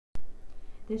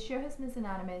This show is Miss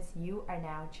Anonymous. You are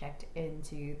now checked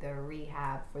into the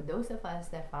rehab. For those of us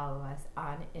that follow us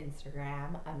on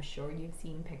Instagram, I'm sure you've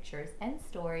seen pictures and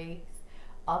stories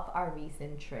of our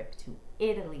recent trip to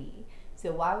Italy.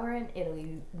 So while we're in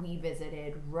Italy, we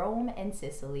visited Rome and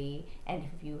Sicily. And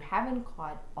if you haven't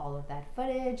caught all of that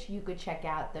footage, you could check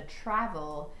out the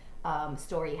travel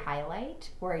story highlight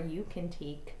where you can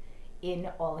take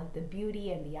in all of the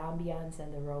beauty and the ambiance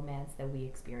and the romance that we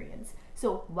experienced.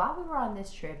 So while we were on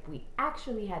this trip, we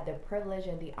actually had the privilege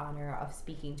and the honor of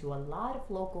speaking to a lot of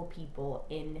local people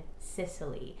in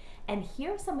Sicily. And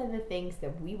here are some of the things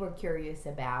that we were curious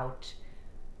about,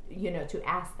 to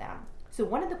ask them. So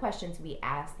one of the questions we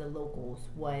asked the locals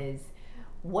was,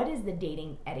 what is the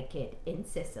dating etiquette in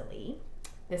Sicily?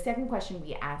 The second question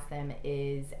we asked them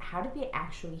is, how do they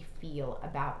actually feel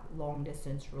about long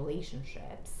distance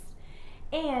relationships?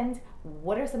 And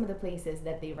what are some of the places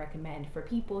that they recommend for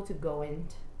people to go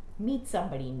and meet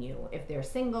somebody new if they're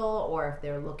single or if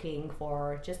they're looking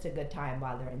for just a good time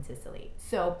while they're in Sicily?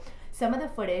 So some of the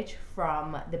footage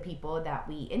from the people that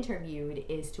we interviewed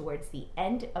is towards the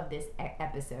end of this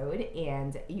episode,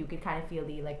 and you could kind of feel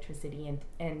the electricity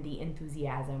and the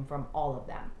enthusiasm from all of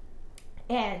them.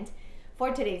 And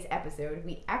for today's episode,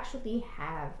 we actually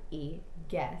have a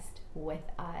guest with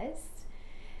us.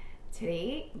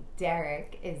 Today,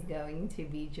 Derek is going to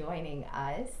be joining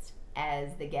us as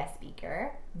the guest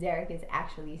speaker. Derek is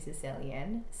actually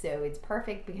Sicilian, so it's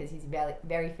perfect because he's very,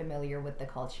 very familiar with the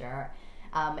culture.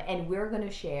 And we're going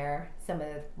to share some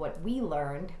of what we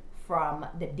learned from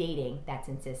the dating that's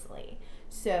in Sicily.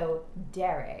 So,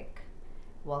 Derek,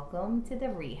 welcome to the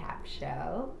Rehab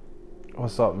Show.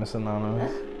 What's up, Miss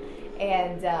Anonymous?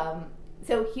 And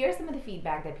so here's some of the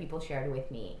feedback that people shared with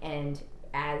me. And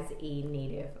as a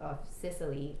native of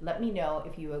Sicily, let me know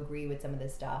if you agree with some of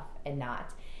this stuff and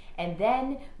not. And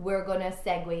then we're going to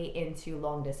segue into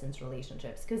long distance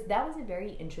relationships, because that was a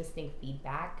very interesting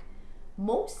feedback.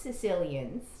 Most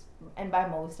Sicilians, and by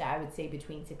most I would say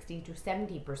between 60 to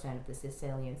 70% of the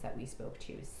Sicilians that we spoke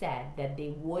to, said that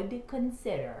they would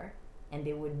consider and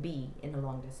they would be in a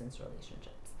long distance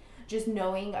relationship. Just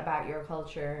knowing about your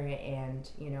culture and,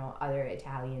 other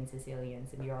Italian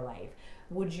Sicilians in your life,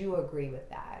 would you agree with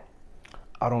that?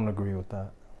 I don't agree with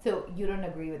that. So you don't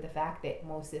agree with the fact that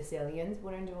most Sicilians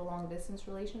wouldn't do a long distance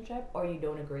relationship, or you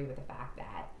don't agree with the fact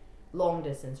that long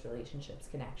distance relationships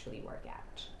can actually work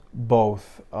out?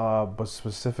 Both, but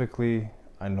specifically,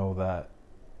 I know that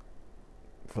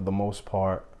for the most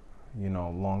part,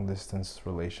 long distance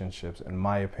relationships, in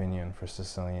my opinion, for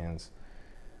Sicilians,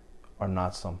 are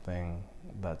not something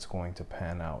that's going to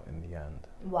pan out in the end.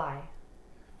 Why?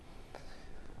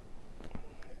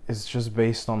 It's just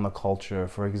based on the culture.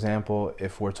 For example,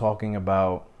 if we're talking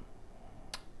about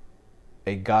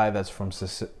a guy that's from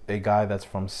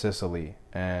Sicily,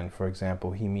 and for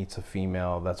example, he meets a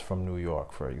female that's from New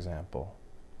York, for example,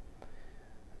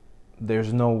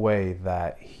 there's no way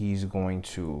that he's going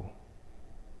to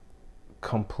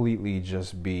completely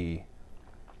just be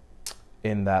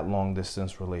in that long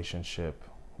distance relationship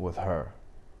with her.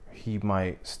 He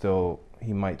might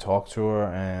talk to her,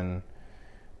 and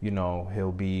he'll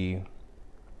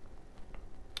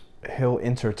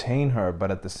entertain her, but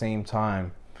at the same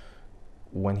time,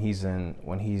 when he's in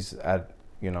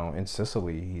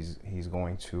Sicily, he's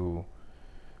going to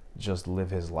just live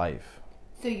his life.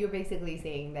 So you're basically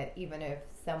saying that even if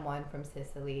someone from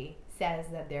Sicily says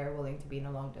that they're willing to be in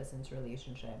a long distance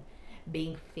relationship,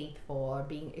 being faithful or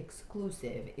being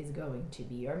exclusive is going to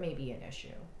be, or maybe, an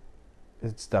issue.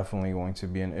 It's definitely going to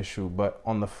be an issue. But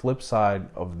on the flip side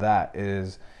of that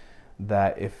is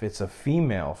that if it's a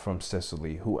female from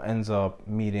Sicily who ends up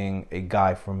meeting a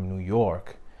guy from New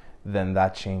York, then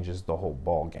that changes the whole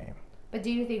ball game. But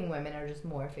do you think women are just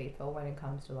more faithful when it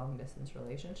comes to long distance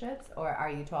relationships? Or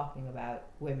are you talking about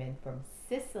women from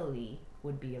Sicily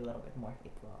would be a little bit more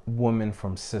faithful? Women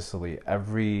from Sicily.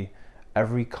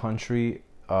 Every country,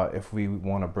 if we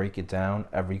want to break it down,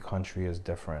 every country is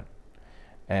different.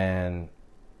 And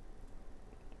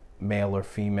male or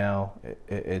female,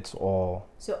 it's all...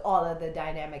 So all of the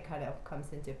dynamic kind of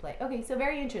comes into play. Okay, so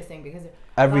very interesting, because...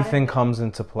 Everything comes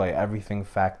into play. Everything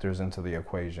factors into the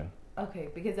equation. Okay,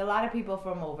 because a lot of people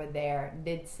from over there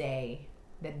did say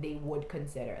that they would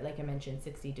consider, like I mentioned,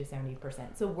 60 to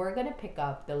 70%. So we're going to pick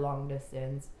up the long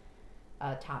distance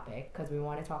topic, because we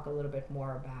want to talk a little bit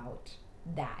more about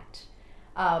that.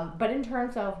 But in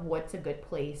terms of what's a good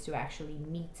place to actually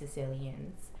meet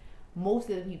Sicilians,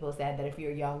 most of the people said that if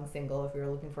you're young, single, if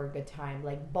you're looking for a good time,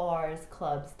 like bars,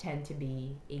 clubs tend to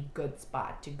be a good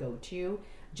spot to go to.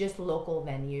 Just local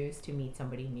venues to meet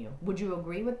somebody new. Would you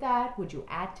agree with that? Would you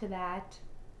add to that?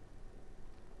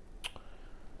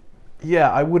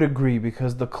 Yeah, I would agree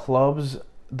because the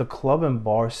club and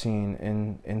bar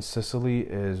scene in Sicily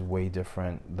is way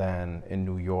different than in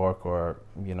New York or,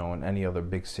 you know, in any other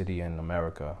big city in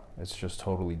America. It's just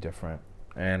totally different.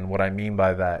 And what I mean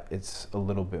by that, it's a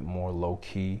little bit more low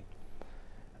key.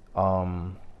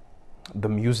 Um, the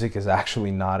music is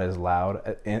actually not as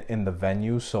loud in the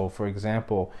venue. So, for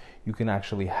example, you can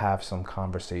actually have some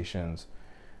conversations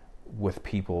with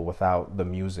people without the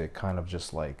music kind of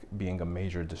just like being a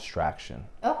major distraction.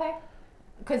 Okay.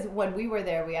 Because when we were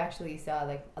there, we actually saw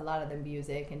like a lot of the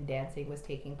music and dancing was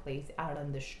taking place out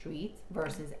on the streets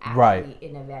versus actually Right.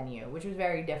 in a venue, which was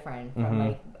very different from Mm-hmm.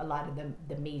 like a lot of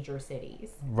the major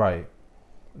cities. Right.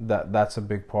 That's a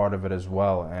big part of it as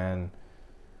well. And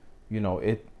you know,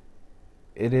 it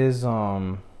is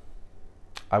I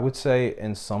would say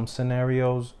in some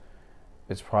scenarios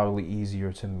it's probably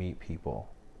easier to meet people.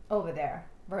 Over there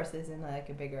versus in like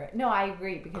a bigger. No, I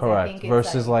agree because I Correct. think it's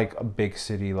Versus like a big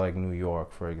city like New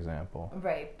York, for example.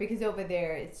 right, because over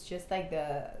there it's just like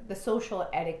the social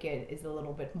etiquette is a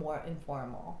little bit more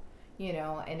informal, you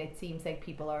know, and it seems like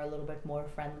people are a little bit more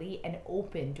friendly and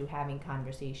open to having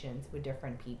conversations with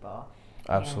different people.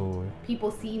 Absolutely. And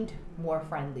people seemed more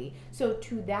friendly. So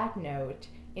to that note,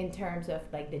 in terms of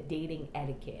like the dating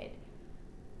etiquette,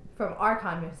 from our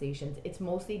conversations, it's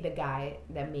mostly the guy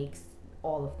that makes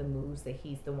all of the moves, that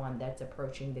he's the one that's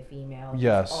approaching the female.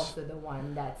 Yes. He's also the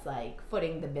one that's like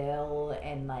footing the bill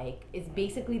and like is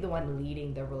basically the one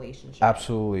leading the relationship.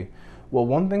 Absolutely. Well,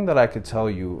 one thing that I could tell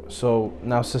you, so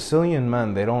now Sicilian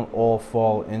men, they don't all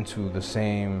fall into the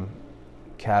same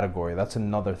category. That's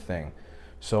another thing.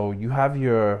 So you have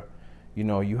your, you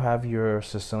know, you have your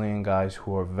Sicilian guys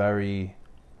who are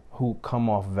who come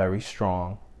off very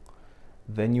strong.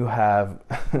 Then you have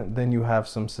then you have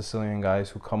some Sicilian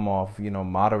guys who come off, you know,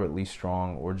 moderately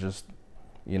strong or just,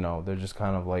 you know, they're just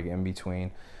kind of like in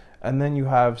between. And then you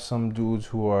have some dudes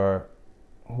who are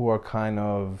kind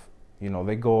of, you know,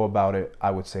 they go about it,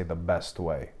 I would say, the best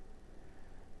way,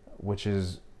 which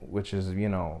is you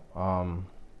know,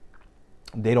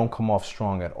 they don't come off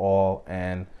strong at all,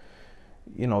 and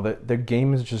you know, their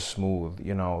game is just smooth.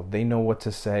 You know, they know what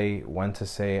to say, when to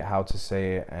say it, how to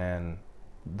say it, and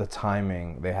the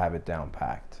timing, they have it down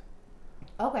packed.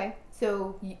 Okay,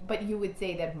 so but you would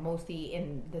say that mostly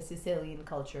in the Sicilian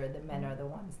culture, the men are the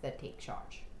ones that take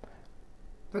charge,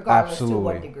 regardless to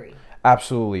what Absolutely. degree.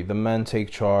 Absolutely, the men take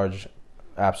charge.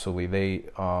 Absolutely, they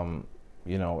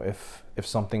you know, if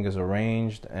something is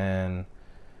arranged and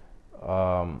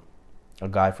a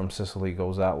guy from Sicily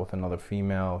goes out with another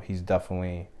female, he's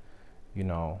definitely, you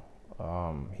know,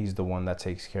 he's the one that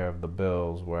takes care of the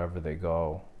bills wherever they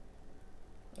go.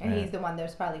 And he's the one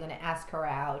that's probably going to ask her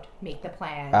out, make the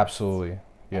plan. Absolutely.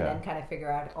 Yeah. And then kind of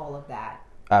figure out all of that.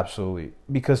 Absolutely.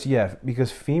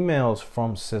 Because females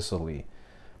from Sicily,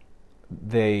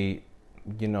 they,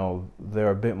 you know,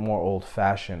 they're a bit more old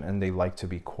fashioned and they like to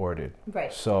be courted.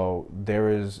 Right. So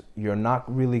you're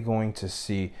not really going to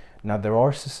see, now there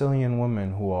are Sicilian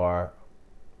women who are,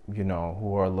 you know,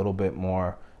 who are a little bit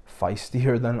more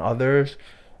feistier than others,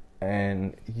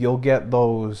 and you'll get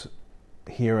those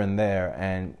here and there,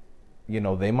 and you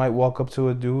know, they might walk up to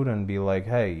a dude and be like,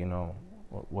 hey, you know,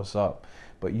 what's up?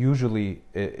 But usually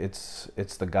it's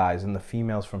the guys, and the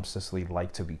females from Sicily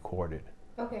like to be courted.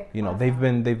 Okay. You know, they've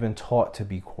been taught to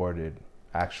be courted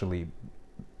actually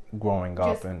growing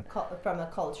up, and from a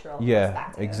cultural yeah,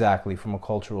 perspective. exactly, from a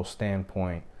cultural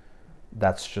standpoint,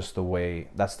 that's just the way,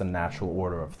 that's the natural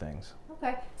order of things.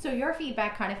 Okay, so your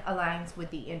feedback kind of aligns with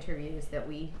the interviews that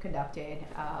we conducted,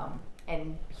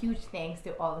 and huge thanks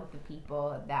to all of the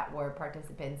people that were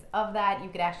participants of that. You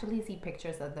could actually see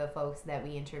pictures of the folks that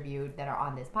we interviewed that are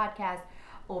on this podcast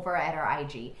over at our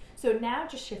IG. So now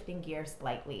just shifting gears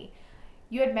slightly,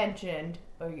 you had mentioned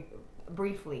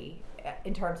briefly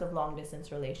in terms of long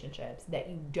distance relationships that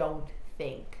you don't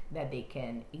think that they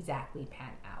can exactly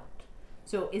pan out.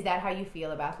 So is that how you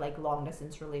feel about like long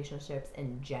distance relationships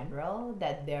in general,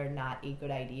 that they're not a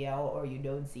good idea or you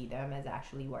don't see them as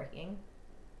actually working?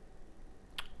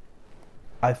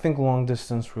 I think long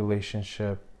distance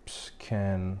relationships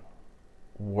can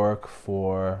work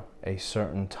for a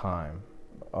certain time.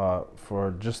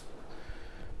 For just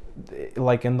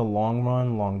like in the long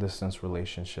run, long distance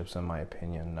relationships, in my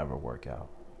opinion, never work out.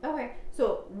 Okay,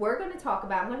 so we're going to talk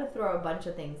about, I'm going to throw a bunch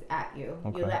of things at you.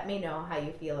 Okay. You let me know how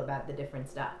you feel about the different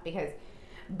stuff, because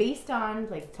based on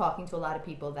like talking to a lot of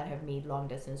people that have made long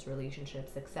distance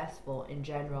relationships successful in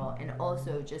general, and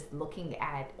also just looking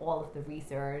at all of the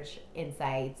research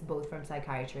insights both from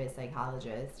psychiatrists,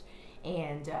 psychologists,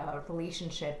 and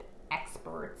relationship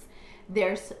experts,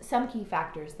 there's some key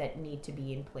factors that need to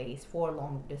be in place for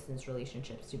long distance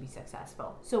relationships to be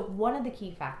successful. So one of the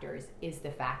key factors is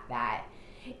the fact that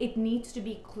it needs to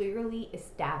be clearly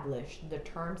established the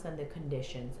terms and the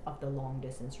conditions of the long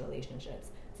distance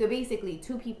relationships. So basically,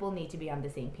 two people need to be on the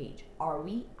same page. Are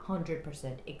we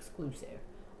 100% exclusive?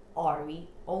 Are we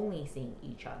only seeing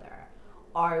each other?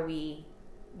 Are we,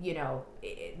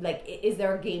 is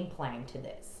there a game plan to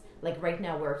this? Like right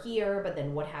now we're here, but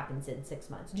then what happens in 6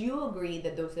 months? Do you agree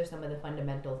that those are some of the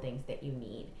fundamental things that you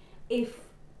need if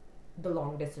the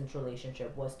long distance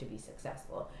relationship was to be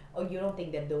successful? Or you don't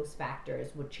think that those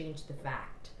factors would change the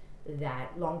fact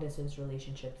that long distance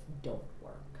relationships don't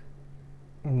work?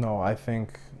 No, I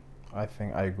think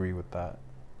I agree with that.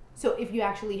 So if you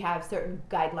actually have certain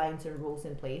guidelines and rules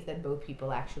in place that both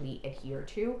people actually adhere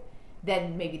to,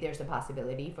 then maybe there's a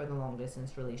possibility for the long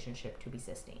distance relationship to be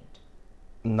sustained.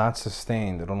 Not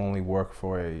sustained. It'll only work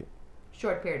for a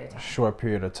short period of time. Short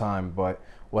period of time. But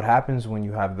what happens when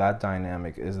you have that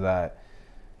dynamic is that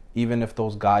even if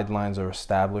those guidelines are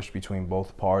established between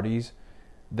both parties,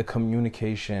 the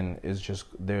communication is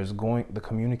the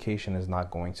communication is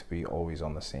not going to be always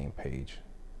on the same page.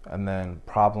 And then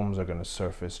problems are going to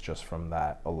surface just from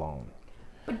that alone.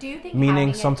 But do you think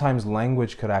meaning sometimes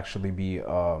language could actually be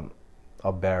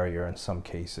a barrier in some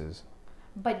cases.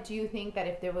 But do you think that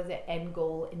if there was an end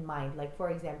goal in mind, like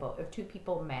for example, if two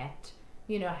people met,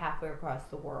 halfway across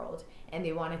the world and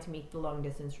they wanted to make the long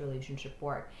distance relationship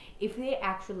work, if they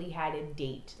actually had a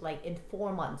date, like in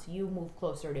 4 months, you move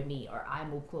closer to me or I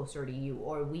move closer to you,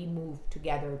 or we move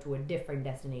together to a different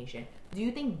destination, do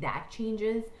you think that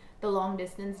changes the long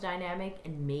distance dynamic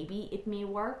and maybe it may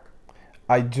work?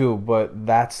 I do, but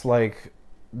that's like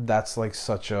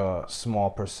such a small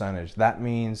percentage. That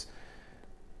means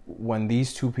when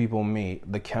these two people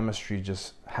meet, the chemistry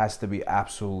just has to be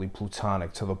absolutely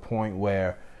platonic to the point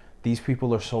where these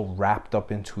people are so wrapped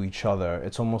up into each other.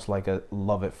 It's almost like a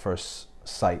love at first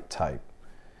sight type.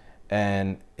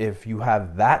 And if you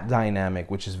have that dynamic,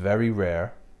 which is very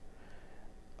rare,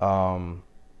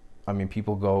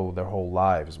 people go their whole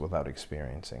lives without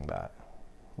experiencing that,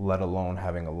 let alone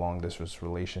having a long distance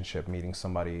relationship, meeting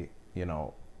somebody,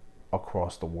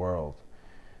 across the world.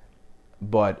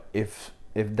 But if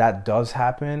that does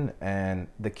happen and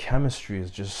the chemistry is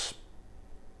just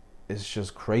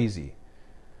crazy,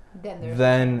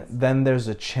 then there's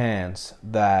a chance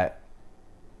that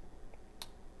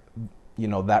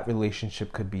that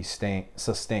relationship could be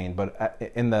sustained.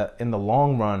 But in the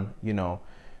long run,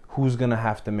 who's gonna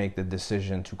have to make the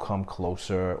decision to come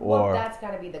closer? Well, that's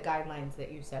got to be the guidelines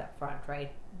that you set up front,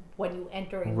 right? When you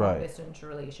enter a long distance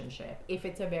relationship, if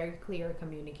it's a very clear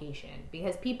communication,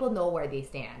 because people know where they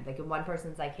stand. Like if one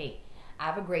person's like, hey, I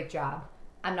have a great job,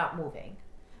 I'm not moving,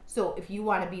 so if you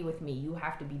want to be with me, you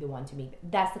have to be the one to make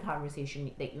that's the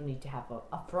conversation that you need to have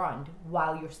up front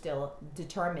while you're still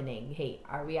determining, hey,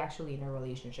 are we actually in a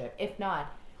relationship? If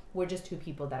not, we're just two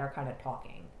people that are kind of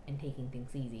talking and taking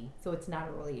things easy, so it's not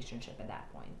a relationship at that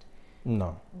point.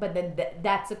 No. But then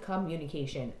that's a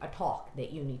communication, a talk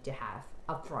that you need to have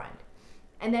up front.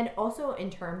 And then also in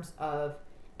terms of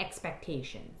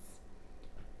expectations,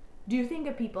 do you think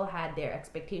if people had their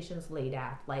expectations laid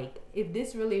out, like if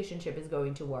this relationship is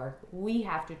going to work, we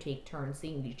have to take turns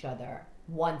seeing each other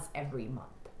once every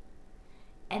month,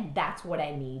 and that's what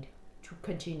I need to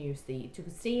continuously to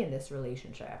stay in this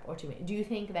relationship? Or do you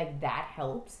think like that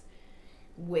helps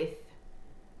with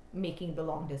making the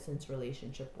long distance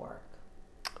relationship work?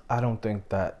 I don't think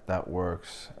that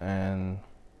works. And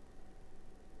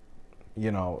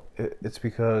it's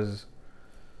because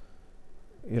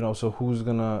so who's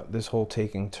gonna, this whole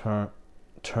taking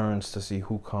turns to see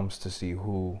who comes to see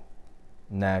who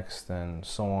next and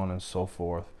so on and so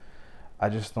forth, I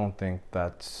just don't think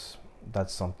that's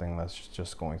something that's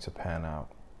just going to pan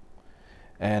out.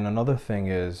 And another thing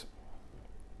is,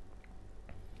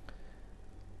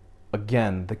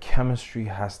 again, the chemistry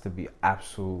has to be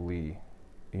absolutely,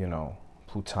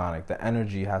 platonic. The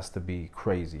energy has to be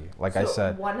crazy. Like I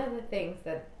said, one of the things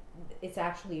that it's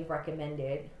actually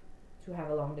recommended to have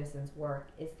a long distance work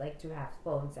is like to have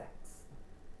phone sex.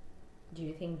 Do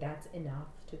you think that's enough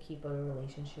to keep a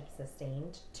relationship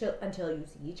sustained until you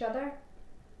see each other?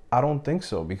 I don't think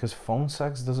so, because phone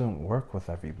sex doesn't work with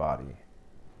everybody.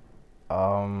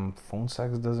 Phone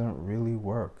sex doesn't really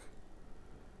work.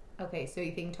 Okay, so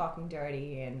you think talking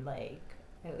dirty and like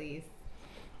at least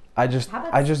how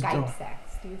about Skype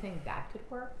sex? Do you think that could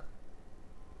work?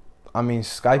 I mean,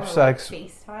 Skype sex,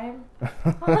 FaceTime.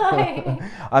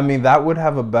 I mean, that would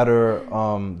have a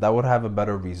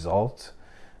better result,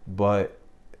 but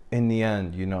in the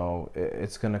end,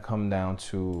 it's gonna come down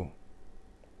to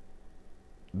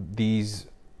these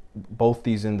both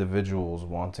these individuals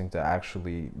wanting to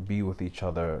actually be with each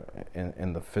other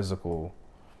in the physical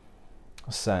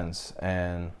sense,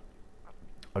 and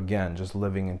again, just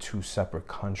living in two separate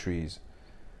countries,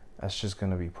 that's just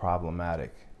going to be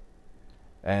problematic.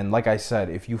 And like I said,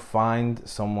 if you find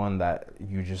someone that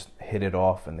you just hit it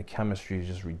off and the chemistry is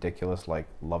just ridiculous, like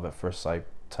love at first sight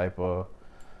type of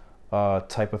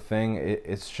thing,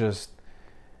 it's just,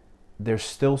 there's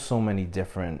still so many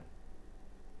different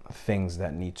things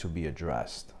that need to be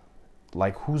addressed.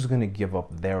 Like, who's going to give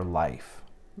up their life,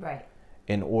 right,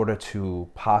 in order to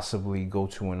possibly go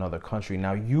to another country?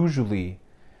 Now, usually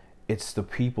it's the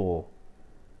people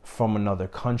from another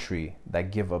country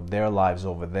that give up their lives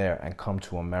over there and come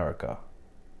to America.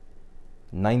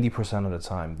 90% of the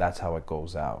time, that's how it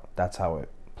goes out. That's how it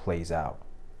plays out.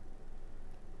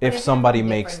 If somebody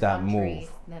makes that move.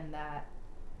 Than that.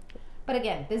 But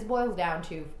again, this boils down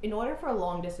to, in order for a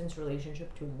long distance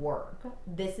relationship to work,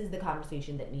 this is the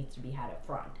conversation that needs to be had up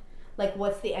front. Like,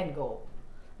 what's the end goal?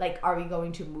 Like, are we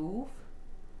going to move?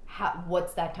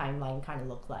 What's that timeline kind of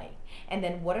look like? And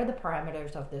then what are the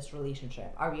parameters of this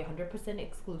relationship? Are we 100%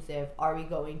 exclusive? Are we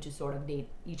going to sort of date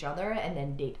each other and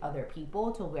then date other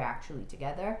people till we're actually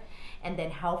together? And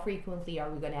then how frequently are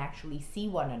we going to actually see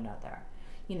one another?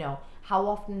 You know, how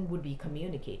often would we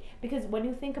communicate? Because when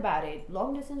you think about it,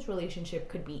 long distance relationship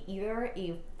could be either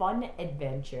a fun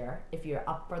adventure if you're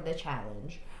up for the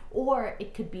challenge, or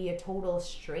it could be a total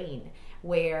strain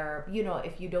where, you know,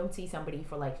 if you don't see somebody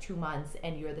for like 2 months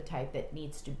and you're the type that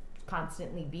needs to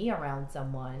constantly be around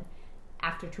someone,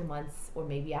 after 2 months or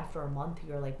maybe after a month,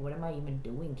 you're like, what am I even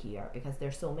doing here? Because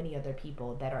there's so many other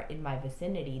people that are in my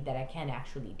vicinity that I can't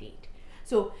actually date.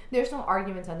 So there's no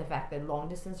arguments on the fact that long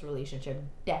distance relationship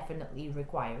definitely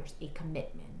requires a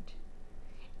commitment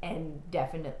and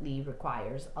definitely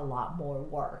requires a lot more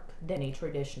work than a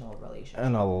traditional relationship.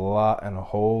 And a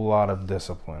whole lot of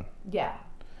discipline. Yeah.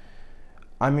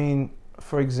 I mean,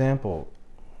 for example,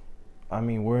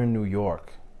 we're in New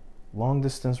York. Long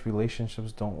distance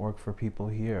relationships don't work for people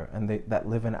here, and that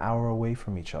live an hour away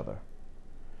from each other.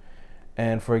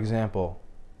 And for example,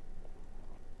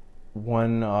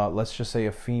 let's just say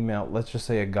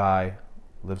a guy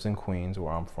lives in Queens,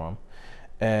 where I'm from,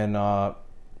 and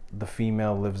the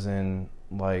female lives in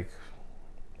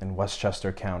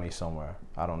Westchester County somewhere.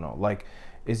 I don't know. Like,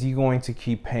 is he going to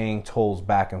keep paying tolls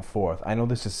back and forth? I know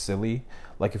this is silly.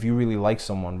 Like, if you really like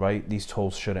someone, right, these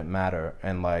tolls shouldn't matter,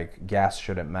 and like gas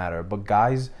shouldn't matter. But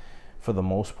guys, for the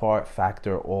most part,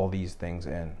 factor all these things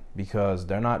in, because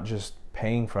they're not just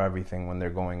paying for everything when they're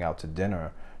going out to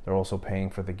dinner. They're also paying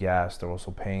for the gas. They're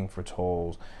also paying for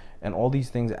tolls, and all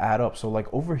these things add up. So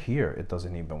like over here, it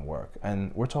doesn't even work,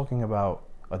 and we're talking about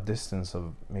a distance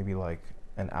of maybe like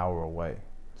an hour away.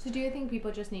 So do you think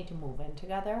people just need to move in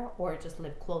together, or just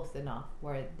live close enough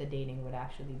where the dating would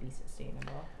actually be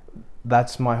sustainable?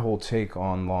 That's my whole take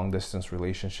on long distance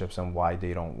relationships and why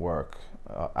they don't work.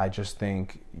 I just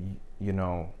think,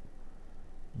 you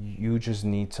just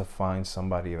need to find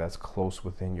somebody that's close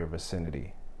within your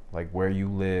vicinity, like where you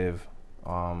live.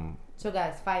 So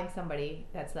guys, find somebody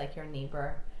that's like your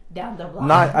neighbor down the block.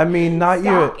 Not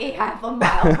your a half a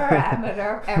mile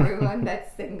parameter of everyone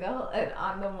that's single and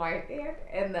on the market,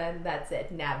 and then that's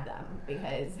it. Nab them,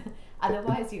 because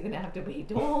otherwise you're gonna have to pay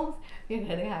tolls. You're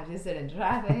gonna have to sit in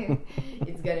traffic.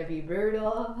 It's gonna be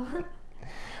brutal.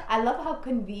 I love how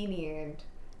convenient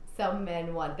some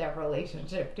men want their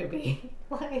relationship to be.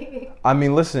 Like,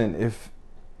 listen, if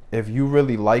you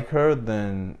really like her,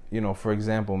 then for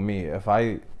example, me, if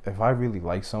I really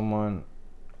like someone,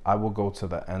 I will go to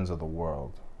the ends of the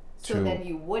world. So then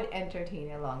you would entertain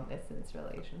a long distance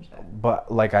relationship.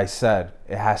 But like I said,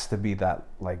 it has to be that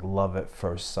like love at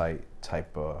first sight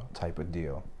type of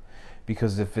deal.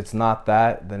 Because if it's not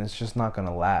that, then it's just not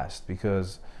gonna last.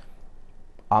 Because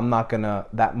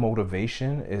that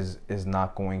motivation is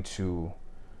not going to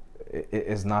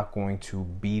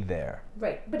be there.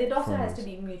 Right, but it also has to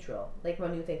be mutual. Like,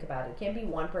 when you think about it, it can't be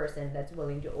one person that's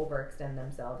willing to overextend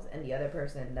themselves and the other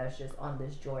person that's just on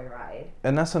this joyride.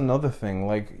 And that's another thing.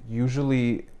 Like,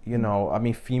 usually,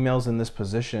 females in this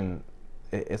position,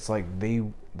 it's like they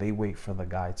wait for the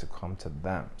guy to come to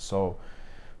them. So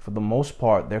for the most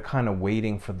part, they're kind of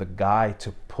waiting for the guy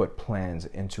to put plans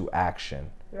into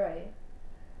action. Right.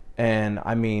 And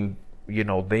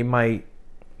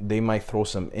they might throw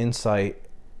some insight.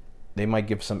 They might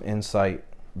give some insight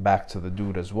back to the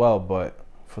dude as well. But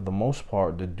for the most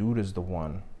part, the dude is the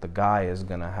guy is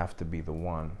going to have to be the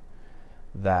one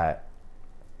that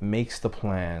makes the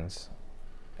plans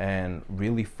and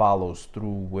really follows through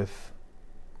with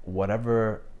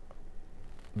whatever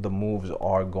the moves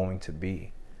are going to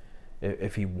be.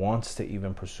 if he wants to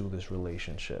even pursue this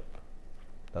relationship.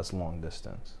 That's long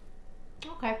distance.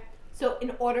 Okay. So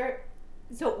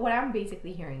what I'm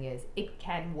basically hearing is it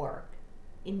can work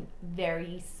in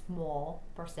very small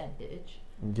percentage.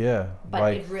 Yeah.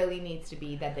 But it really needs to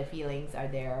be that the feelings are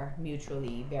there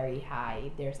mutually very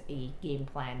high. There's a game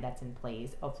plan that's in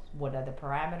place of what are the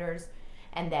parameters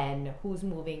and then who's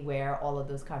moving where. All of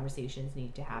those conversations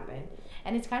need to happen.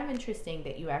 And it's kind of interesting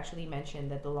that you actually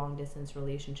mentioned that the long distance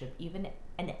relationship, even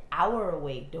an hour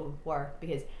away, don't work,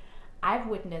 because I've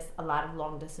witnessed a lot of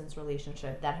long distance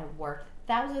relationships that have worked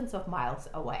thousands of miles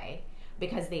away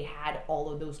because they had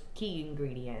all of those key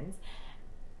ingredients.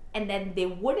 And then they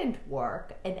wouldn't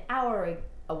work an hour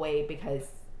away because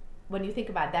when you think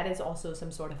about it, that is also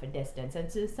some sort of a distance. And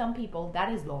to some people,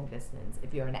 that is long distance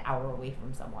if you're an hour away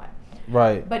from someone.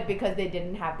 Right. But because they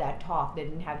didn't have that talk, they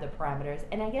didn't have the parameters.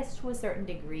 And I guess to a certain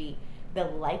degree, the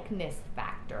likeness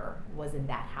factor wasn't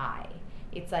that high.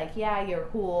 It's like, yeah, you're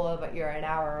cool, but you're an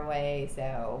hour away,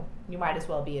 so you might as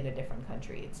well be in a different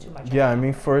country. It's too much. Yeah, I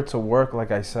mean, for it to work,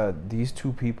 like I said, these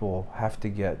two people have to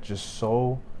get just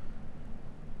so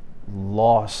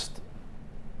lost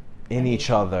in each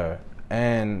other,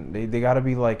 and they got to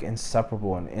be like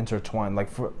inseparable and intertwined. Like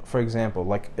for example,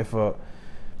 like if a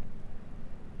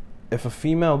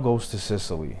female goes to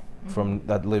Sicily from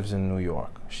that lives in New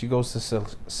York, she goes to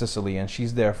Sicily and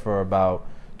she's there for about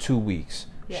 2 weeks.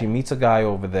 Yeah. She meets a guy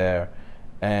over there,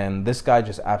 and this guy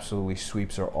just absolutely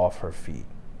sweeps her off her feet.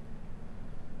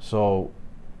 So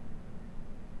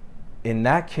in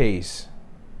that case,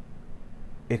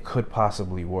 it could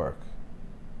possibly work.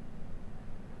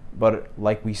 But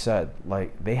like we said,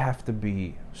 like they have to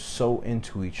be so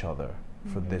into each other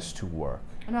for this to work.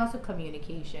 And also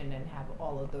communication and have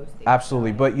all of those things.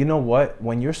 Absolutely. But you know what?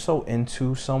 When you're so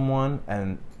into someone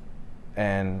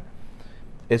and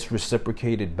it's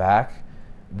reciprocated back,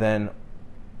 then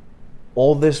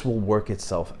all this will work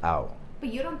itself out.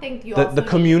 But you don't think the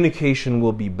communication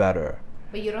will be better.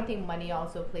 But you don't think money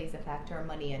also plays a factor,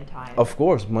 money and time? Of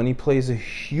course, money plays a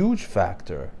huge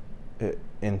factor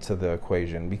into the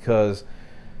equation, because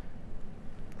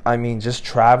I mean, just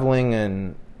traveling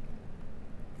and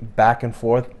back and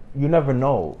forth, you never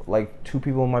know. Like, two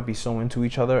people might be so into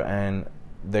each other and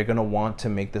they're gonna want to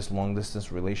make this long distance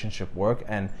relationship work,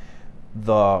 and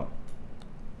the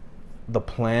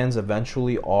plans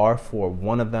eventually are for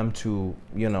one of them to,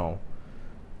 you know,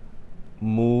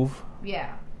 move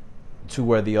to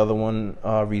where the other one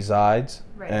resides.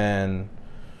 Right.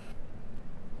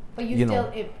 But you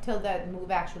still, till that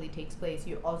move actually takes place,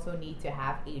 you also need to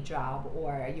have a job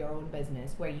or your own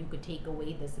business where you could take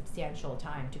away the substantial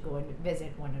time to go and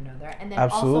visit one another. And then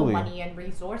also money and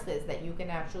resources that you can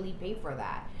actually pay for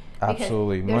that.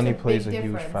 Absolutely. Money plays a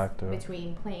huge factor.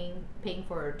 Between paying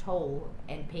for a toll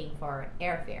and paying for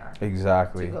airfare.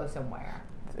 Exactly. To go somewhere.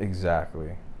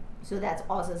 Exactly. So that's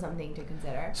also something to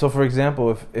consider. So for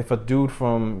example, if a dude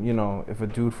from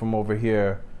over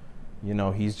here, you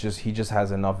know, he just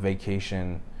has enough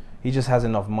vacation. He just has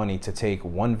enough money to take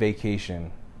one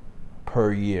vacation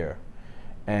per year.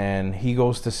 And he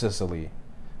goes to Sicily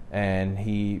and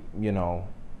he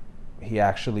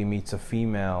actually meets a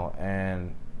female,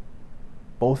 and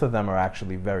both of them are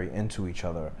actually very into each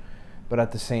other. But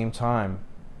at the same time,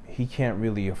 he can't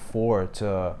really afford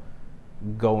to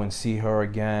go and see her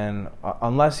again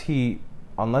unless he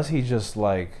just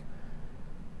like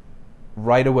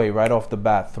right away, right off the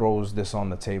bat, throws this on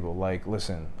the table. Like,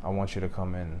 listen, I want you to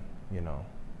come in, you know,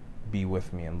 be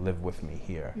with me and live with me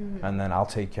here, and then I'll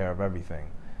take care of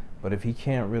everything. But if he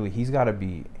can't really, he's got to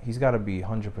be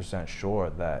 100% sure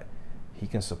that he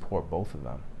can support both of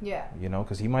them. Yeah. You know,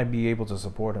 because he might be able to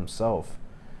support himself.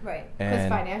 Right.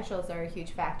 Because financials are a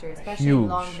huge factor, especially in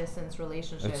long-distance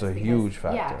relationships. It's a huge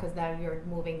factor. Yeah, because now you're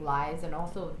moving lives, and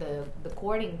also the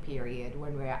courting period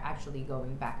when we're actually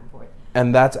going back and forth.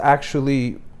 And that's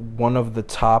actually one of the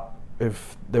top,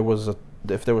 if there was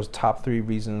top 3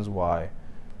 reasons why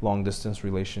long-distance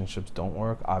relationships don't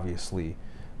work, obviously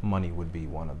money would be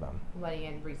one of them. Money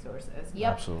and resources.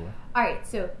 Yep. Absolutely. All right.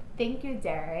 So thank you,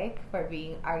 Derek, for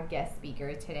being our guest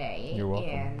speaker today. You're welcome.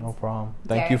 And no problem.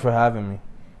 Thank you for having me.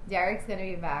 Derek's going to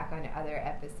be back on other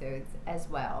episodes as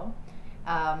well.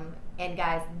 And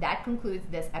guys, that concludes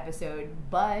this episode,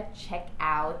 but check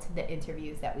out the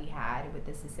interviews that we had with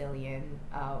the Sicilian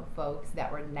folks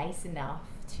that were nice enough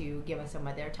to give us some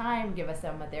of their time, give us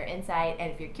some of their insight.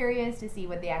 And if you're curious to see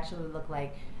what they actually look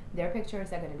like, their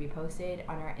pictures are going to be posted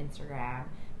on our Instagram.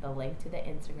 The link to the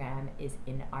Instagram is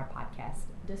in our podcast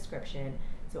description.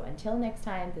 So until next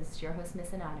time, this is your host,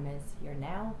 Miss Anonymous. You're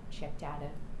now checked out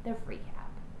of the Rehab.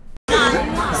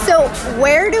 So So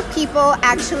where do people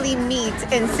actually meet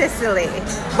in Sicily?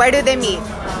 Where do they meet?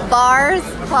 Bars,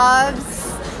 clubs?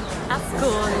 At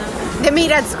school. They meet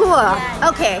at school? Yeah.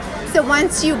 Okay. So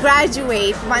once you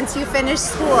graduate, once you finish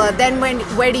school, then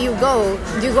where do you go?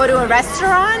 Do you go to a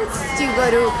restaurant? Do you go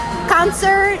to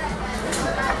concert?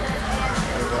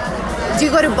 Do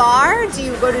you go to bar? Do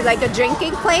you go to like a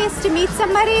drinking place to meet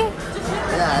somebody?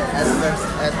 Yeah,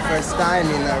 at first time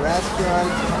in a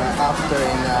restaurant, after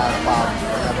in a pub,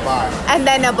 in a bar. And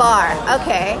then a bar,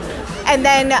 okay. And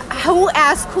then who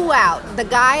asked who out? The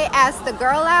guy asked the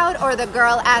girl out or the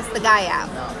girl asked the guy out?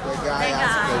 No, the guy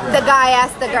asked the girl. The guy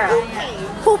asked the girl.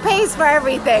 Who pays for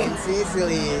everything? In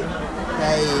Sicily,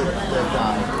 pay the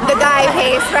guy. The guy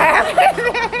pays for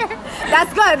everything.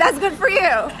 That's good. That's good for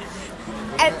you.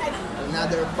 And in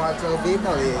other parts of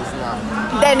Italy, it's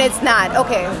not. then it's not.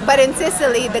 Okay. But in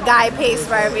Sicily, the guy pays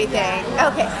for everything.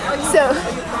 Okay. So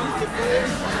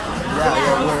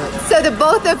so the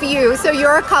both of you, so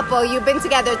you're a couple, you've been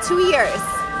together 2 years.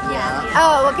 Yeah.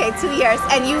 Oh, okay, 2 years.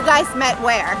 And you guys met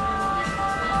where?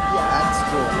 Yeah, at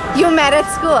school. You met at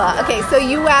school. Okay, so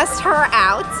you asked her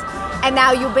out, and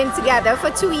now you've been together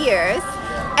for 2 years.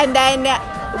 And then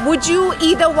would you,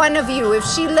 either one of you, if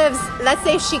she lives, let's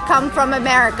say she come from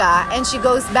America and she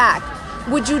goes back,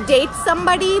 would you date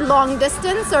somebody long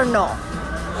distance or no?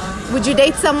 Would you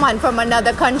date someone from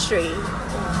another country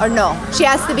or no? She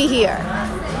has to be here.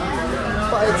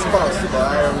 But it's possible,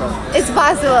 I don't know. It's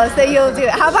possible, so you'll do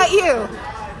it. How about you?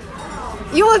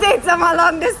 You will date someone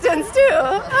long distance too?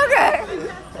 Okay.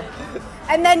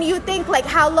 And then you think, like,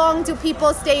 how long do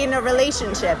people stay in a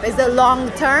relationship? Is it long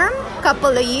term?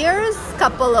 Couple of years?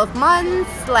 Couple of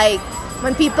months? Like,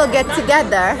 when people get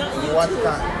together? What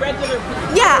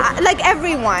time? Yeah, like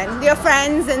everyone. Your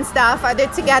friends and stuff, are they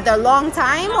together long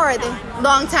time or are they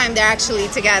long time they're actually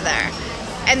together?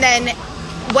 And then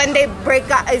when they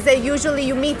break up, is it usually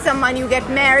you meet someone, you get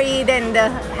married and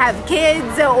have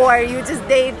kids, or you just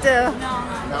date?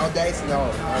 Nowadays,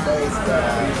 no. Nowadays,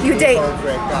 You date. people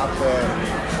break up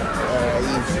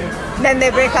easy. Then they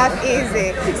break up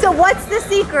easy. So what's the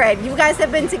secret? You guys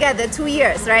have been together 2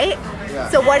 years, right? Yeah.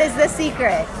 So what is the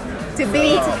secret? To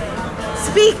be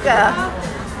speaker,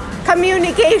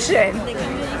 communication.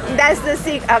 That's the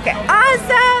secret. Okay,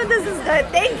 awesome. This is good.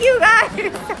 Thank you,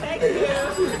 guys.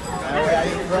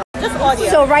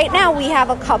 So right now we have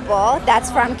a couple that's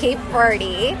from Cape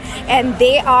Verde, and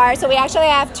they are, so we actually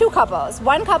have two couples.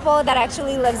 One couple that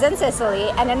actually lives in Sicily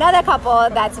and another couple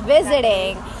that's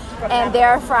visiting, and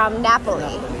they're from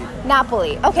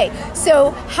Napoli. Okay,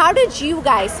 so how did you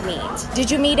guys meet? Did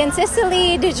you meet in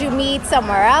Sicily? Did you meet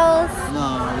somewhere else?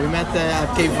 No, we met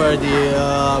at Cape Verde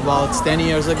about 10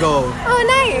 years ago. Oh,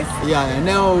 nice. Yeah, and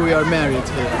now we are married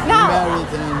here. No. We're married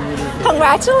and we live here.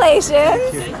 Congratulations.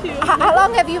 How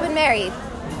long have you been married?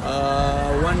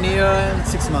 1 year and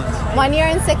 6 months. 1 year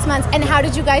and 6 months. And how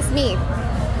did you guys meet?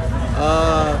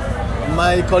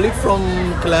 My colleague from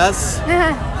class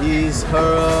is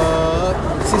her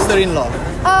sister-in-law.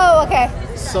 Oh, okay.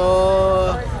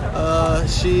 So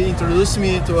she introduced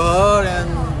me to her, and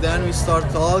then we start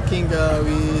talking.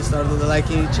 We started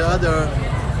liking each other.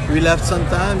 We left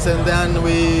sometimes, and then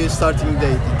we started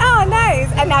dating. Oh, nice.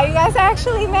 And now you guys are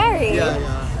actually married. Yeah.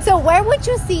 So where would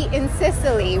you see in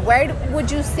Sicily, where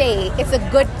would you say it's a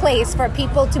good place for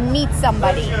people to meet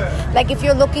somebody? Like if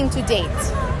you're looking to date?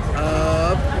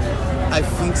 I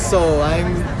think so.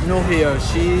 I'm new here.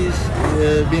 She's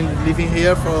been living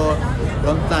here for a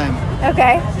long time.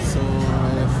 Okay. So,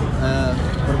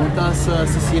 perguntar se a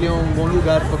Sicília é bom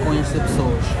lugar para conhecer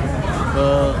pessoas.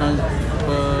 Para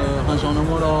arranjar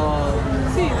namorado.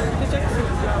 Sim,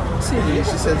 Sim,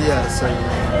 she said yes.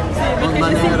 Uma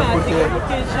maneira porque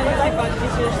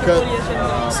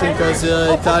because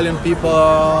Italian people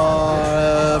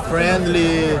are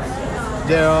friendly.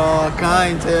 They are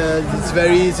kind. It's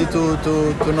very easy to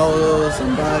know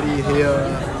somebody here.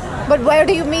 But where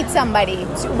do you meet somebody?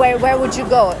 Where would you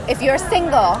go? If you're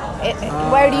single,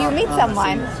 where do you meet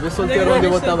someone? Se solteiro onde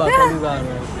eu vou trabalhar, qual lugar?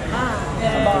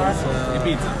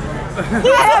 pizza.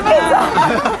 Yeah, pizza.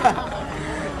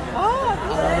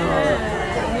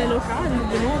 Nel locale,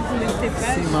 nel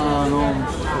caffè. Sì, ma non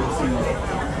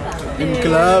in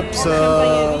clubs,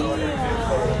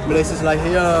 places like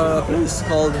here, a place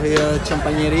called here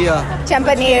Champagneria.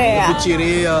 Champagneria.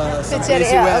 Pizzeria.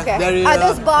 Pizzeria, okay. There is Are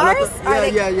those bars?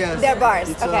 Yes. They're bars,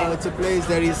 It's okay. it's a place,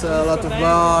 there is a lot of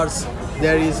bars,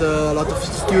 there is a lot of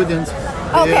students.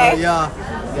 Okay. Yeah,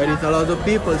 there is a lot of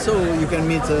people, so you can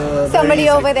meet Somebody very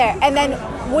over there. And then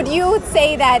would you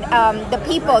say that the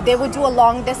people, they would do a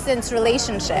long distance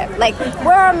relationship? Like,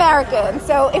 we're American,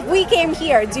 so if we came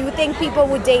here, do you think people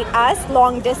would date us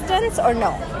long distance or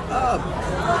no?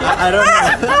 I don't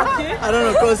know. I don't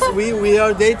know, because we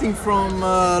are dating from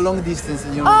long distance,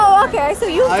 you know. Oh, okay. So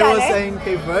you've I done was it. saying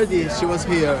Cape Verde, she was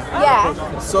here. Yeah.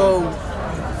 So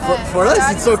for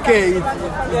us it's okay,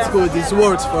 it's good, it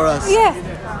works for us. Yeah.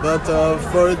 But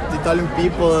for the Italian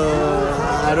people,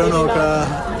 I don't know,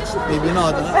 maybe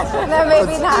not. Huh? No,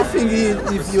 maybe But not. I think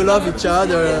if you love each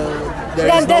other, there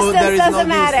Then is no, distance there is doesn't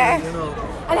no matter. distance, you know.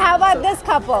 And how about this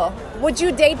couple? Would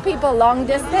you date people long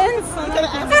distance?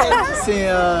 Sim,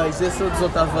 existe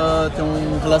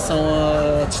tem relação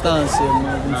à distância,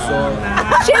 não só.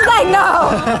 She's like, no,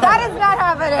 that is not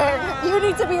happening. You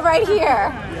need to be right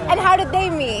here. And how did they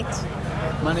meet?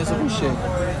 Maneiro com cheio.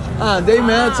 They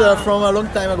met from a long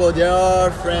time ago. They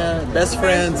are best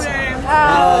friends.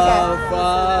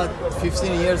 Oh,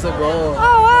 15 years ago.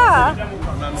 Oh, wow.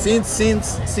 Since they are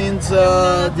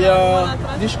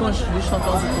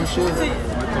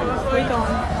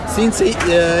since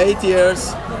 8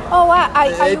 years. Oh, wow. Are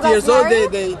you 8 guys years old.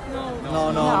 married? They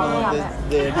no.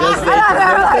 They just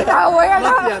No, we're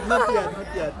not. not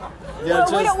yet. They are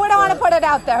We don't want to put it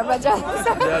out there, but just.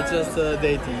 They are just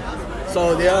dating.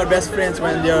 So they are best friends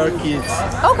when they are kids.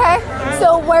 Okay.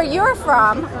 So where you're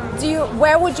from,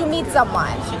 where would you meet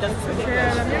someone?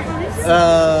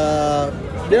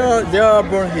 They are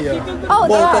born here. Oh,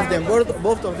 they are.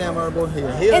 Both of them are born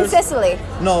here. In Sicily,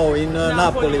 No, in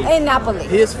Napoli. in Napoli.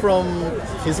 His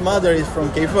mother is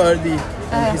from Cape Verde,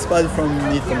 and his father from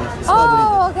Italy.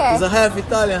 Oh, okay. He's a half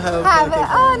Italian, half Have Cape it.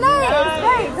 Verde. Oh, nice.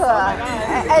 Very cool.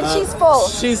 And she's full.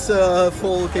 She's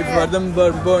full Cape Verdean,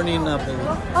 born in Napoli.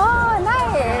 Oh, nice.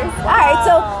 All right,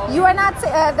 so you are not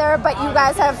together, but you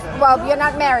guys have, well, you're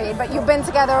not married, but you've been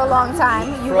together a long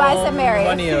time. You guys are married.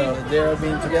 1 year. They have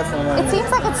been together for 1 year. It seems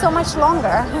like it's so much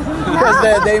longer.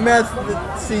 Because they met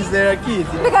since they are kids.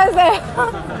 Because they're...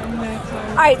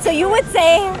 All right, so you would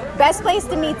say best place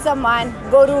to meet someone,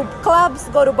 go to clubs,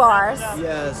 go to bars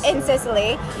Yes. in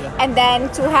Sicily, and then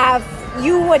to have,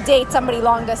 you would date somebody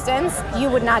long distance, you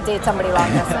would not date somebody long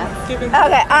distance.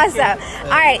 Okay, awesome.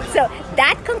 All right, so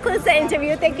that concludes the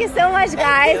interview. Thank you so much,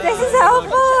 guys. This is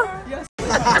helpful.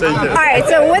 All right,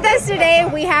 so with us today,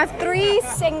 we have 3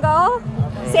 single,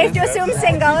 safe to assume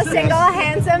single,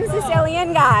 handsome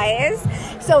Sicilian guys.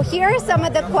 So here are some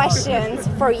of the questions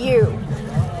for you.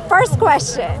 First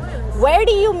question, where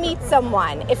do you meet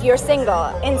someone if you're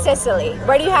single in Sicily?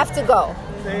 Where do you have to go?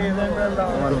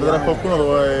 Quando vedrai qualcuno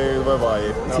dove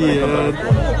vai?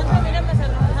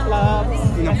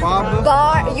 In a pub.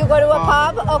 Bar, you go to a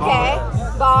pub, okay.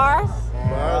 Bar,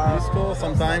 Bar, disco,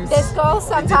 sometimes. disco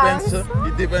sometimes.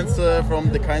 It depends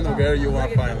from the kind of girl you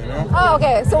want to find, you know? Oh,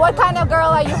 okay, so what kind of girl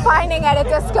are you finding at a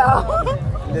disco?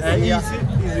 Easy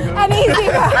girl. An easy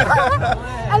girl.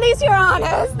 At least you're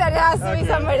honest that it has to be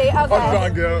somebody, Or okay.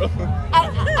 drunk girl.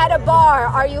 At a bar,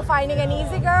 are you finding an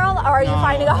easy girl or are you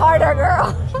finding a harder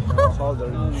girl?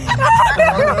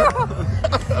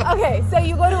 Okay, so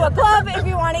you go to a club if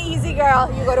you want an easy girl,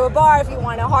 you go to a bar if you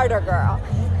want a harder girl.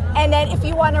 And then if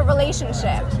you want a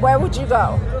relationship, where would you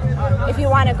go? If you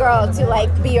want a girl to like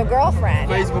be your girlfriend.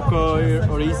 Facebook or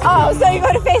Instagram. Oh, so you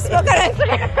go to Facebook or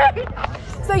Instagram.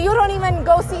 So you don't even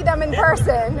go see them in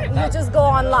person. You just go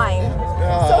online.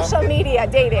 Social media,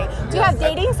 dating. Do you have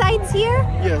dating sites here?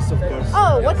 Yes, of course.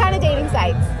 Oh, what kind of dating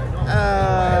sites?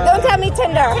 Don't tell me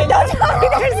Tinder. Don't tell me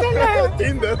there's Tinder.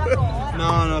 Tinder.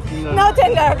 No, Tinder. No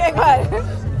Tinder. Okay, good.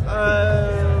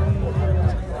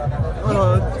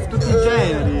 Tutti i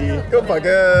generi. Che fa?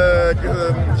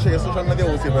 Che social media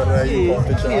usi per gli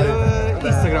incontri?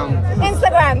 Instagram.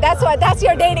 Instagram. That's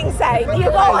your dating site. You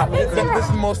go on This Instagram. is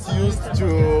most used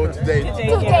to date.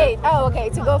 To date. Oh, okay,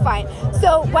 to go find.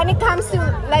 So when it comes to,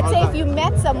 let's say if you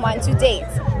met someone to date,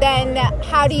 then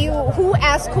who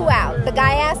asks who out? The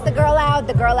guy asks the girl out,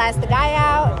 the girl asks the guy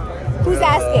out? Who's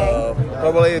asking?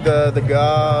 Probably the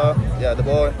guy, the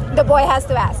boy. The boy has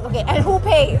to ask. Okay, and who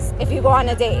pays if you go on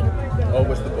a date?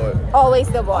 Always the boy. Always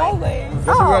the boy.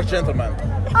 Because we are gentlemen.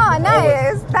 Oh,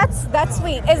 nice. That's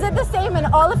sweet. Is it the same in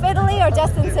all of Italy or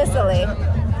just in Sicily?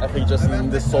 I think just in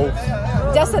the south.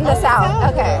 Just in the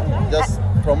south. Okay. Just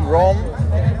from Rome.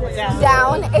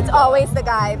 Down, it's always the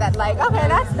guy that like, okay,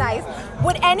 that's nice.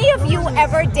 Would any of you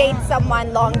ever date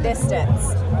someone long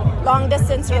distance? Long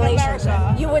distance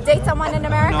relationship? You would date someone in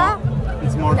America?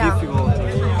 It's more No. difficult.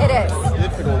 It is.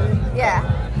 Difficult. Yeah.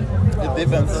 It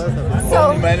depends.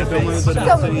 So, on many things.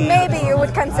 so maybe you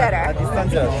would consider. Yeah,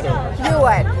 sure. You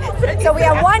would. So we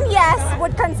have 1 yes,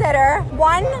 would consider.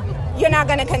 1 you're not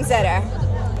going to consider.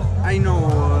 I know.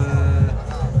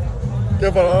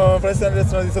 Io faresti una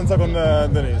lezione di distanza con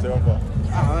Denise, come fa?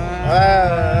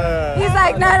 He's like,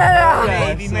 like, no.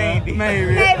 Maybe.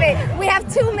 Maybe. We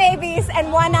have 2 maybes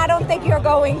and 1 I don't think you're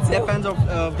going to. Depends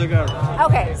of the girl.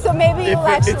 Okay, so maybe you'll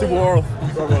actually... It's worth,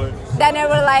 probably. Then it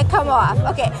will like come off.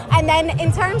 Okay, and then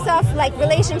in terms of like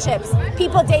relationships,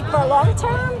 people date for a long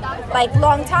term, like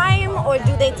long time, or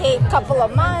do they take couple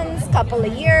of months, couple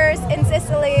of years in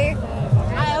Sicily?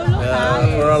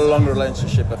 For a long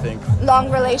relationship, I think.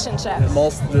 Long relationship.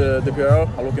 Most the girl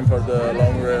are looking for the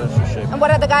long relationship. And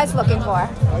what are the guys looking for?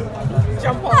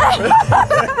 Jump on.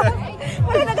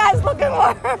 What are the guys looking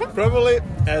for? Probably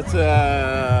at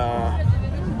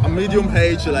a medium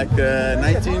age, like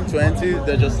 19, 20,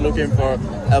 they're just looking for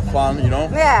have fun, you know.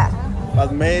 Yeah.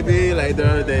 But maybe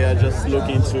later they are just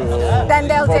looking to. Then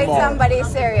they'll for take more. somebody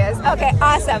serious. Okay,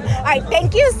 awesome. All right,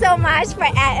 thank you so much for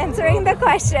answering the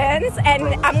questions. And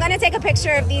I'm gonna take a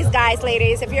picture of these guys,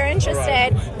 ladies. If you're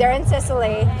interested, they're in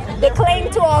Sicily. They claim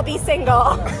to all be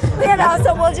single, you know.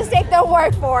 So we'll just take their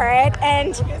word for it,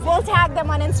 and we'll tag them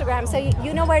on Instagram so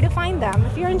you know where to find them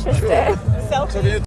if you're interested. So